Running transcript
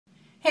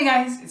Hey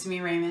guys, it's me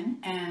Raymond,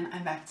 and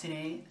I'm back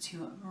today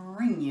to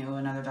bring you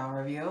another doll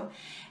review.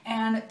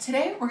 And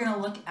today we're going to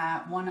look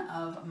at one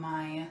of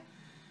my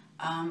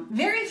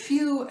very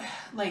few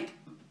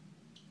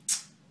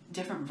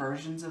different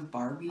versions of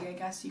Barbie, I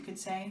guess you could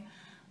say.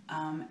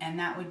 And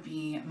that would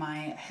be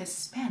my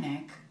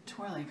Hispanic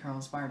Twirly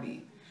Curls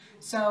Barbie.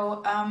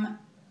 So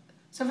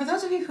for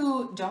those of you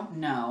who don't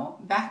know,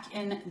 back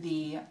in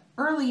the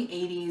early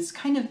 80s,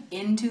 kind of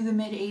into the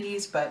mid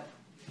 80s, but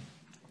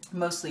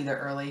mostly the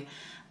early,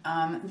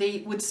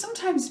 they would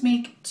sometimes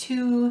make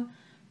 2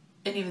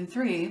 and even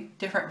 3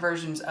 different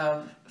versions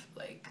of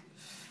like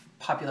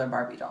popular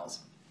Barbie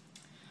dolls.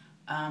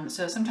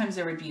 So sometimes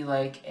there would be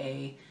like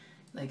a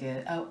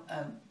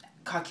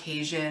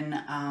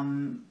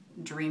Caucasian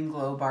Dream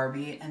Glow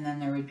Barbie, and then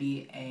there would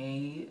be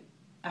a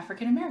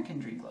African American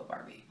Dream Glow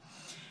Barbie.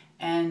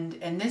 And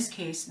in this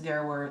case,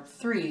 there were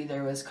 3.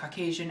 There was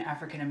Caucasian,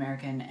 African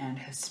American, and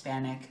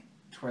Hispanic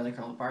Twirly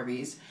Curl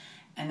Barbies.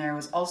 And there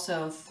was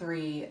also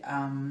 3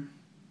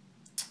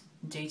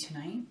 day to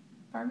night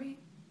Barbie,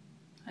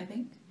 I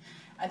think.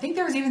 I think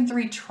there was even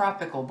 3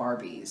 tropical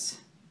Barbies.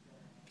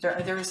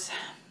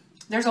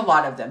 There's a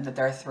lot of them that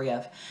there are 3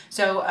 of.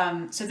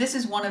 So so this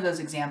is one of those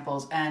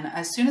examples. And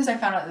as soon as I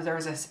found out that there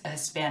was a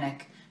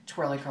Hispanic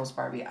Twirly Curls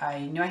Barbie,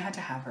 I knew I had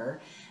to have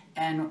her.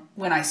 And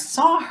when I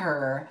saw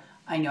her,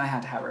 I knew I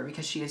had to have her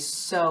because she is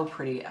so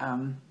pretty.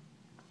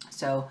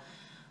 So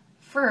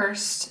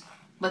first,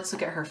 let's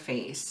look at her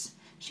face.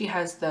 She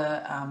has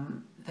the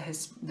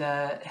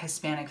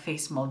Hispanic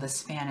face mold, the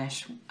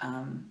Spanish.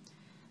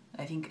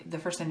 I think the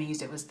first time I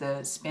used it was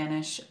the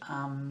Spanish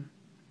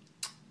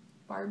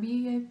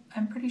Barbie.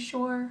 I'm pretty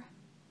sure.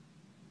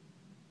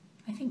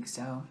 I think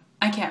so.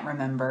 I can't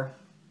remember.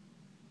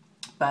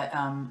 But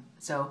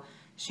so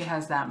she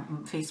has that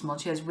face mold.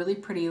 She has really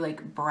pretty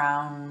like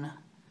brown,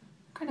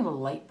 kind of a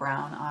light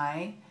brown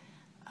eye.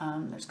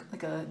 There's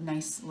like a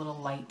nice little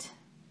light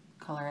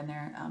color in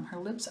there. Her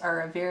lips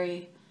are a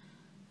very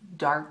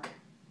dark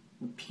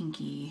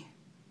pinky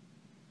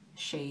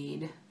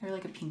shade. They're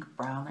like a pink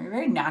brown. They're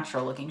very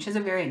natural looking. She has a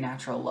very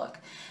natural look.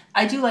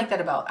 I do like that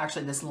about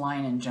actually this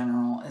line in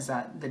general, is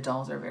that the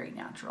dolls are very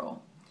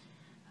natural.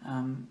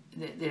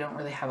 They don't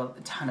really have a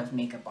ton of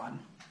makeup on.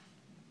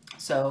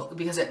 So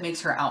because it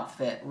makes her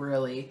outfit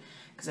really,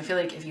 because I feel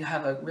like if you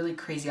have a really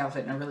crazy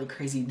outfit and a really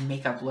crazy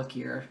makeup look,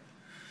 you're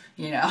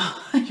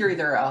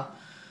either a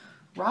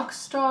rock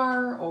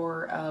star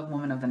or a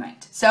woman of the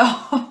night.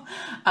 So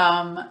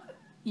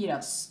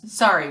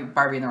sorry,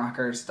 Barbie and the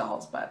Rockers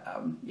dolls, but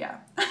yeah.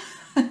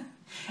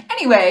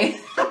 Anyway,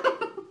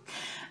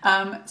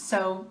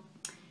 so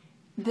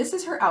this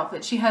is her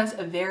outfit. She has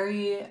a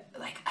very,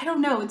 I don't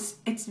know, it's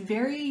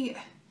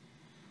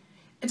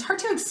hard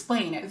to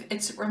explain.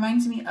 It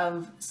reminds me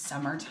of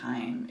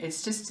summertime.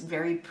 It's just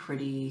very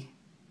pretty,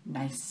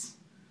 nice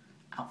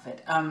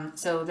outfit.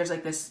 So there's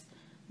like this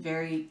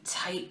very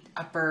tight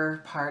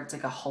upper part. It's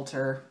like a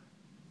halter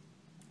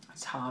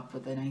top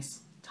with a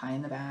nice tie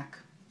in the back.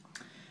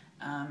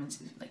 It's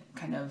like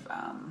kind of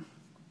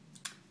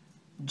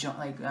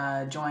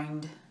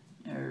joined,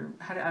 or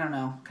I don't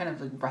know, kind of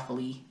like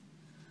ruffly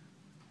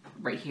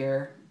right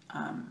here.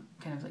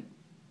 Kind of like,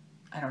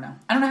 I don't know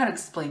how to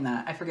explain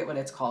that. I forget what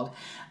it's called.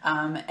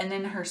 And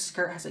then her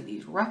skirt has like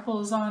these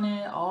ruffles on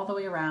it all the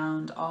way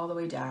around, all the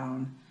way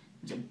down.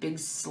 There's a big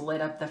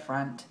slit up the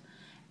front.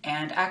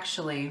 And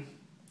actually,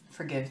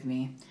 forgive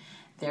me,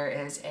 there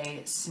is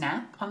a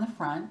snap on the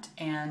front,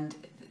 and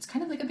it's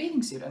kind of like a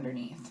bathing suit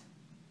underneath.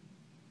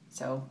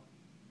 So,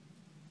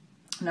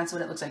 and that's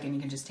what it looks like, and you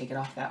can just take it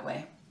off that way.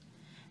 And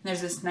there's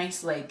this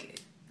nice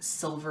like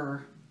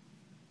silver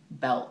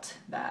belt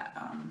that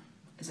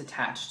is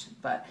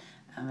attached, but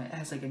it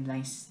has like a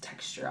nice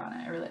texture on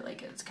it. I really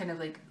like it. It's kind of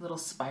like little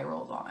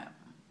spirals on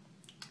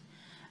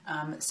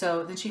it.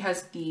 So then she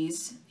has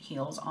these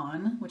heels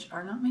on, which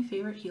are not my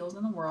favorite heels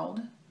in the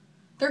world.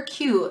 They're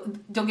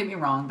cute, don't get me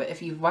wrong, but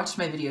if you've watched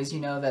my videos, you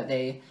know that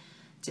they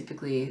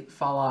typically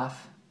fall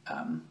off.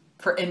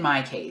 In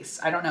my case,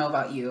 I don't know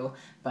about you,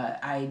 but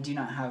I do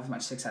not have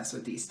much success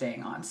with these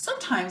staying on.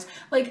 Sometimes,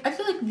 like, I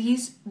feel like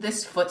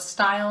this foot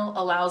style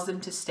allows them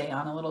to stay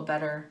on a little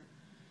better.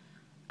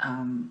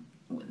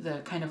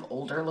 The kind of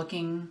older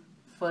looking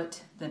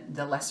foot,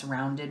 the less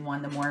rounded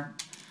one, the more,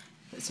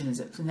 and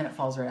then it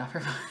falls right off her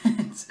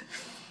foot.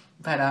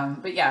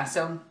 But yeah,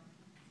 so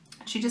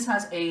she just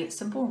has a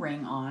simple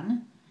ring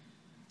on,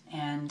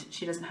 and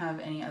she doesn't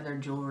have any other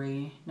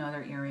jewelry, no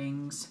other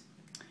earrings.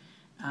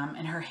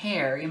 And her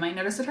hair, you might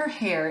notice that her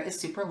hair is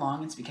super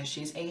long. It's because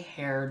she's a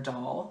hair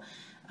doll.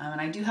 And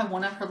I do have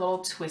one of her little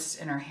twists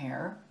in her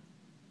hair.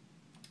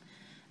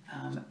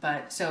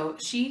 But so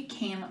she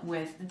came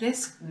with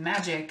this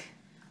magic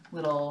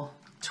little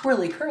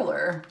twirly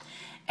curler,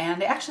 and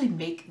they actually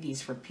make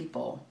these for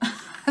people.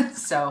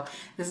 So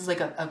this is like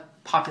a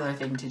popular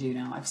thing to do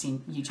now. I've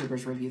seen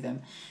YouTubers review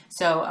them.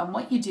 So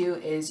what you do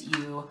is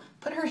you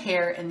put her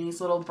hair in these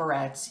little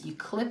barrettes, you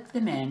clip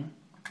them in,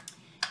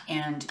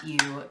 and you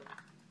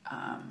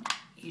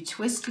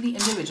twist the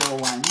individual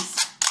ones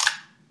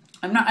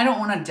I don't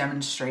want to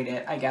demonstrate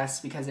it, I guess,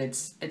 because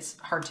it's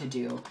hard to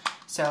do.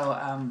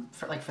 So,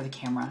 for the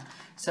camera.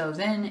 So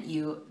then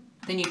you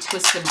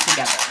twist them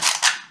together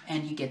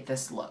and you get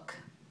this look.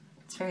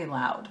 It's very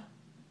loud,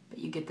 but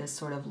you get this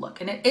sort of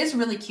look. And it is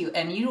really cute.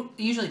 And you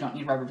usually don't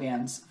need rubber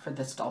bands for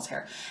this doll's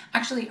hair.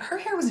 Actually, her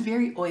hair was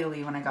very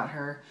oily when I got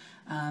her.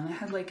 It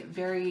had like a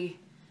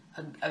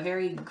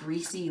very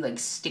greasy, like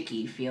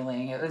sticky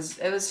feeling. It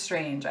was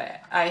strange.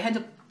 I had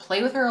to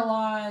play with her a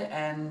lot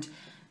and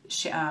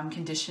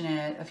condition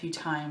it a few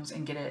times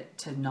and get it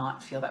to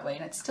not feel that way.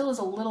 And it still is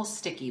a little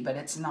sticky, but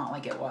it's not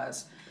like it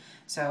was.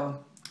 So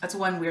that's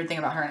one weird thing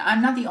about her. And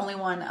I'm not the only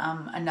one.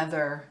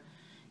 Another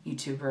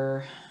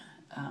YouTuber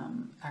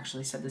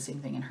actually said the same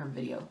thing in her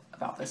video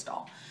about this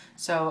doll.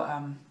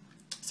 So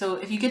so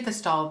if you get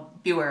this doll,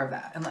 beware of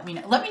that and let me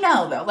know. Let me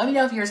know though. Let me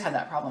know if yours had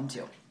that problem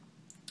too.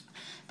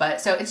 But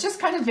so it's just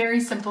kind of very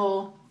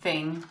simple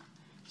thing.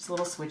 Just a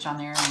little switch on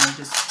there and you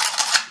just,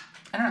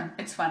 I don't know,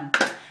 it's fun.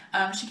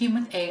 She came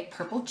with a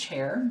purple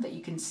chair that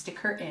you can stick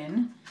her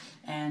in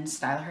and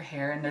style her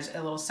hair. And there's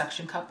a little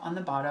suction cup on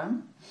the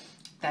bottom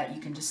that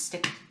you can just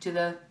stick to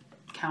the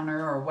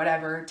counter or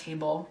whatever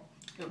table.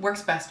 It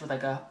works best with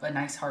like a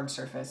nice hard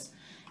surface.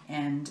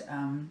 And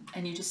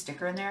you just stick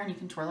her in there and you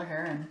can twirl her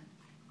hair and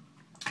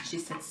she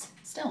sits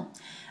still.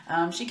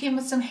 She came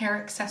with some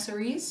hair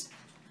accessories.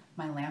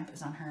 My lamp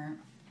is on her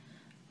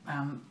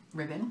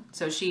ribbon.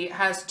 So she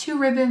has 2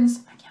 ribbons.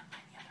 I can't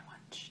find the other one.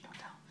 Shh, don't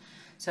tell.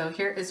 So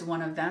here is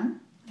one of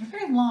them. They're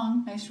very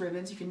long, nice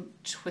ribbons. You can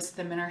twist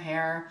them in her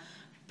hair,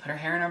 put her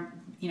hair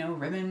in a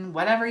ribbon,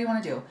 whatever you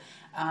want to do.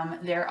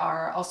 There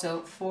are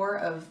also 4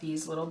 of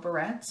these little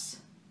barrettes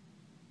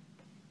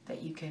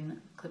that you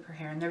can clip her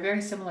hair, and they're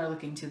very similar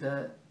looking to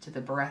the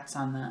barrettes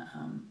on the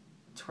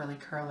twirly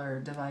curler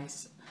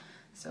device.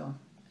 So,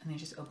 and they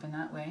just open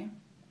that way.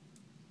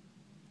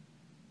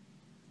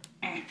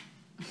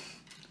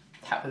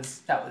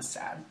 That was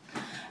sad.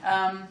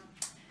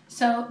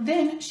 So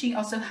then she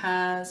also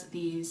has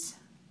these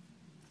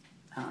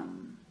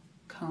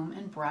comb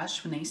and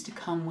brush. When they used to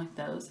come with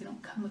those, they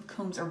don't come with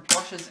combs or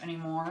brushes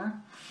anymore.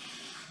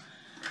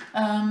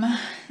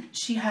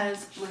 She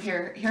has, well,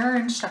 here are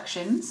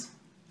instructions.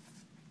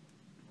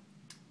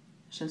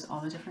 Shows all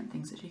the different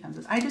things that she comes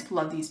with. I just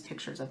love these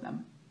pictures of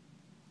them.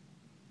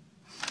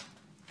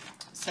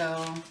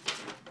 So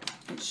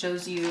it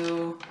shows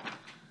you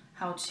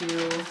how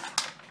to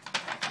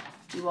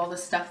do all the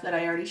stuff that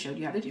I already showed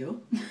you how to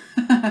do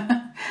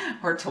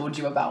or told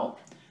you about.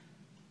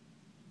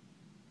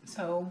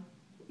 So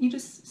you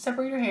just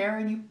separate your hair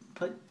and you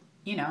put,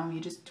 you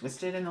just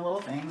twist it in a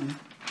little thing.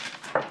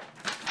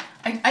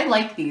 I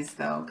like these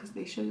though, because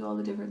they show you all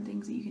the different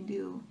things that you can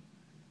do.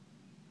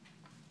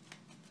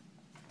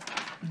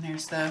 And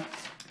there's the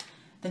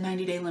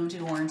 90-day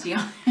limited warranty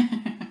on it.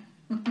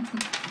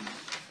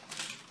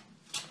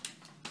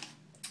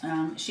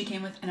 She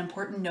came with an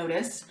important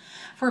notice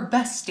for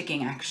best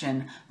sticking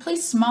action.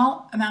 Place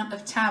small amount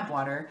of tab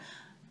water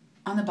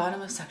on the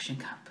bottom of suction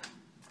cup.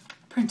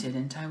 Printed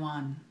in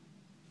Taiwan.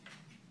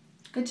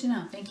 Good to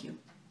know. Thank you.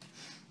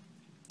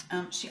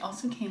 She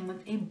also came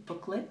with a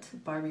booklet,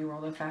 Barbie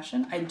World of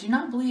Fashion. I do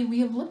not believe we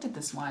have looked at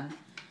this one.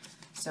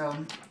 So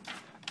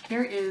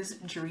here is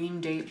Dream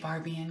Date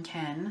Barbie and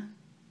Ken.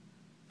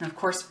 And of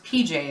course,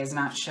 PJ is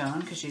not shown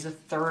because she's a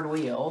third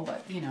wheel,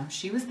 but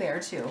she was there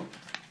too.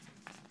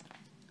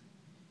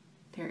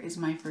 There is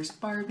My First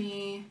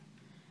Barbie,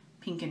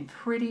 Pink and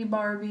Pretty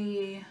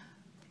Barbie,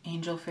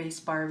 Angel Face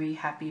Barbie,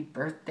 Happy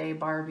Birthday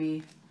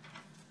Barbie,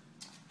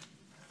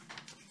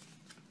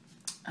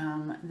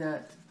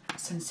 the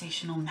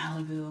Sensational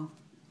Malibu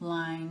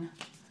line,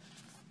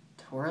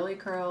 Twirly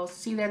Curls.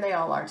 See, there they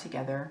all are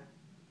together.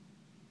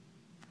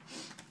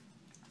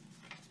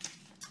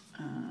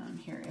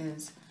 Here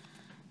is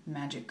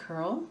Magic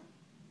Curl.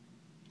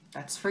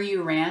 That's for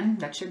you, Ran.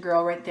 That's your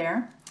girl right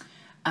there.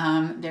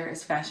 There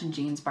is Fashion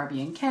Jeans,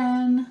 Barbie and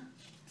Ken.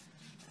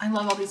 I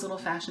love all these little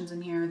fashions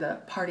in here.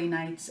 The Party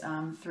Nights,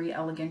 3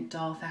 elegant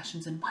doll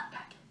fashions in 1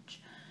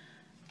 package.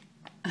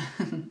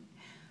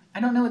 I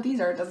don't know what these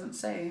are. It doesn't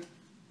say.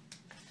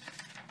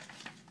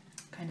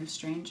 Kind of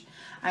strange.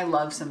 I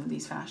love some of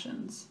these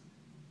fashions.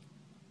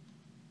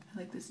 I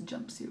like this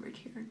jumpsuit right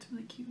here. It's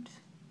really cute.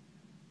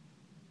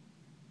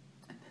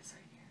 And this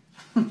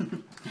right here.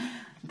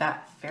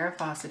 That Farrah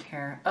Fawcett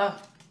hair.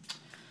 Oh,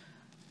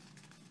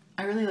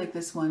 I really like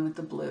this one with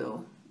the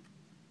blue.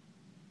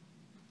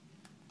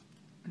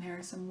 And there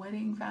are some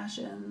wedding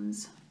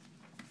fashions.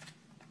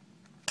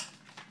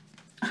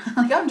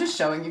 Like, I'm just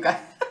showing you guys.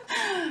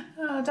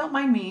 Don't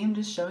mind me. I'm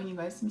just showing you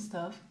guys some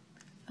stuff.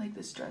 I like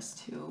this dress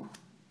too.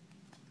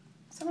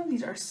 Some of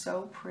these are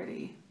so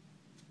pretty.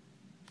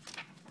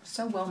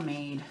 So well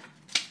made.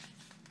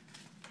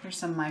 Here's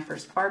some of My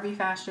First Barbie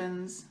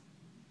fashions.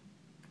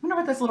 I wonder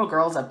what this little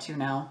girl's up to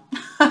now.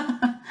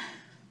 I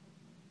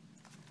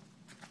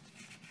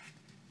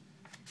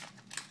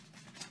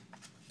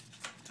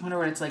wonder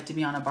what it's like to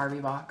be on a Barbie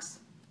box.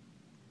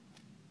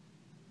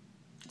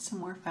 Some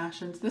more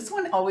fashions. This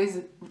one always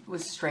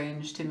was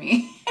strange to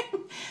me.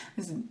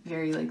 This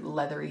very like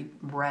leathery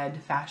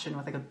red fashion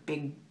with like a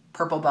big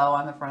purple bow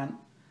on the front.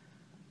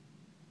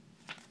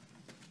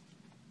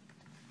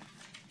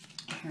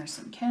 Here's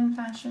some Ken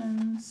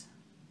fashions.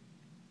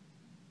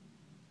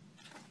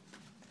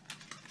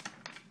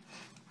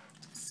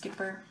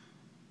 Skipper.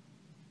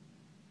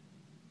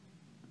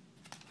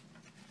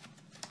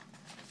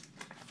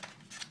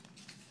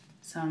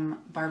 Some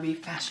Barbie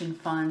fashion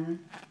fun.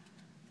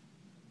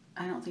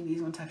 I don't think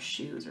these ones have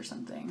shoes or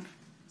something.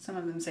 Some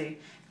of them say,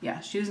 yeah,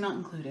 shoes not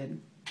included.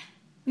 At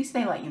least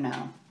they let you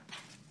know.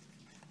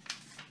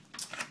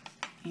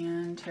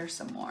 And here's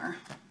some more.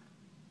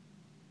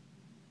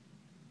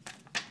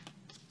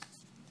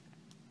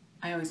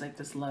 I always like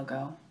this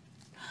logo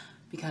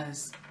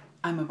because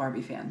I'm a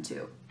Barbie fan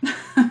too.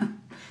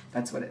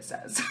 That's what it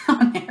says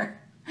on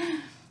there.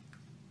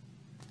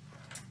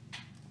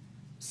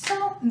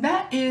 So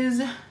that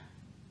is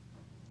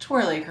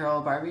Twirly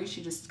Curl Barbie.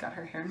 She just got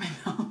her hair in my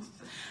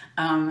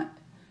mouth.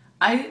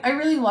 I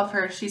really love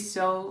her. She's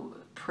so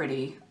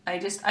pretty.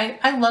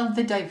 I love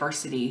the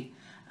diversity.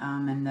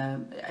 And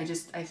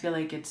I feel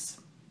like it's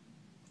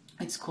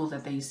cool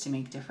that they used to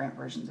make different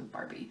versions of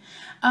Barbie.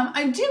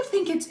 I do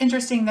think it's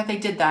interesting that they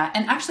did that.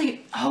 And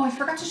actually, oh, I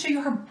forgot to show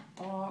you her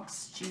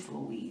box. Jeez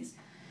Louise.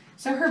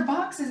 So her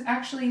box is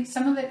actually,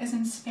 some of it is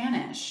in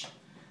Spanish,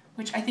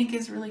 which I think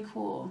is really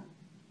cool.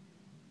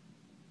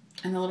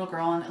 And the little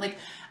girl, and like,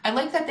 I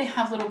like that they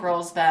have little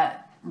girls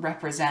that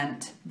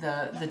represent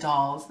the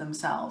dolls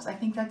themselves. I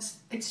think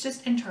it's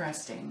just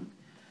interesting.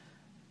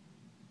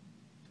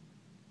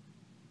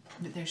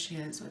 But there she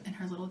is in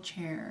her little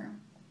chair.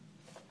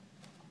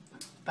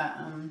 But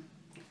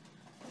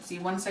see,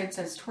 one side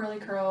says Twirly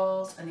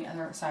Curls and the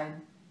other side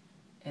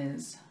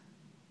is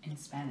in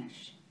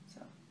Spanish.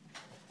 So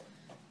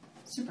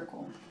super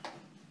cool.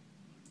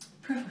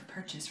 Proof of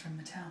purchase from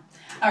Mattel.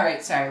 All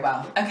right, sorry,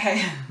 wow.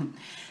 Okay.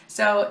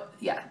 So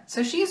yeah,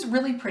 so she's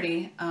really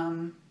pretty.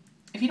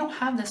 If you don't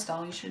have this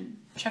doll, you should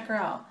check her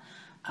out.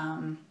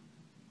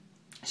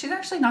 She's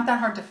actually not that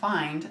hard to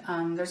find.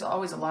 There's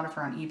always a lot of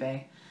her on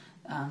eBay.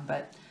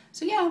 But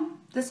so yeah,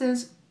 this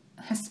is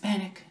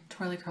Hispanic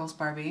Twirly Curls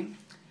Barbie.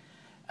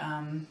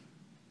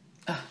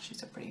 Oh, she's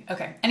so pretty.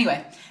 Okay,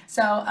 anyway,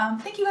 so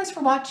thank you guys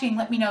for watching.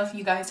 Let me know if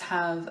you guys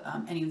have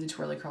any of the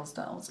Twirly Curls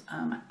dolls.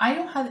 I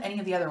don't have any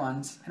of the other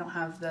ones. I don't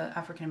have the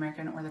African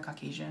American or the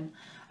Caucasian.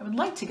 I would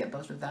like to get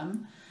both of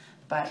them,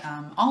 but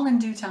all in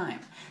due time.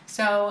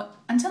 So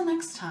until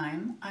next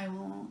time, I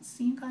will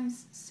see you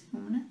guys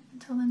soon.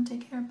 Until then,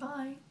 take care.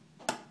 Bye.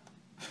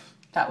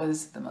 That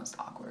was the most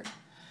awkward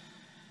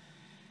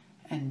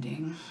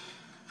ending.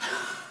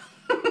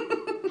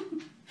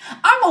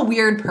 I'm a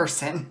weird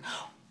person.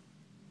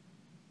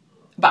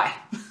 Bye.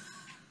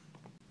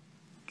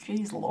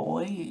 Jeez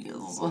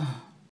Louise.